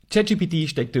ChatGPT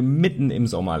steckte mitten im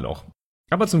Sommerloch.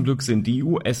 Aber zum Glück sind die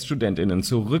US-StudentInnen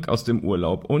zurück aus dem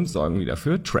Urlaub und sorgen wieder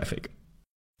für Traffic.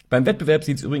 Beim Wettbewerb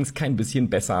sieht's übrigens kein bisschen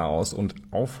besser aus und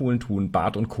aufholen tun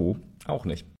Bart und Co. auch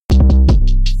nicht.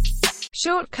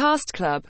 Shortcast Club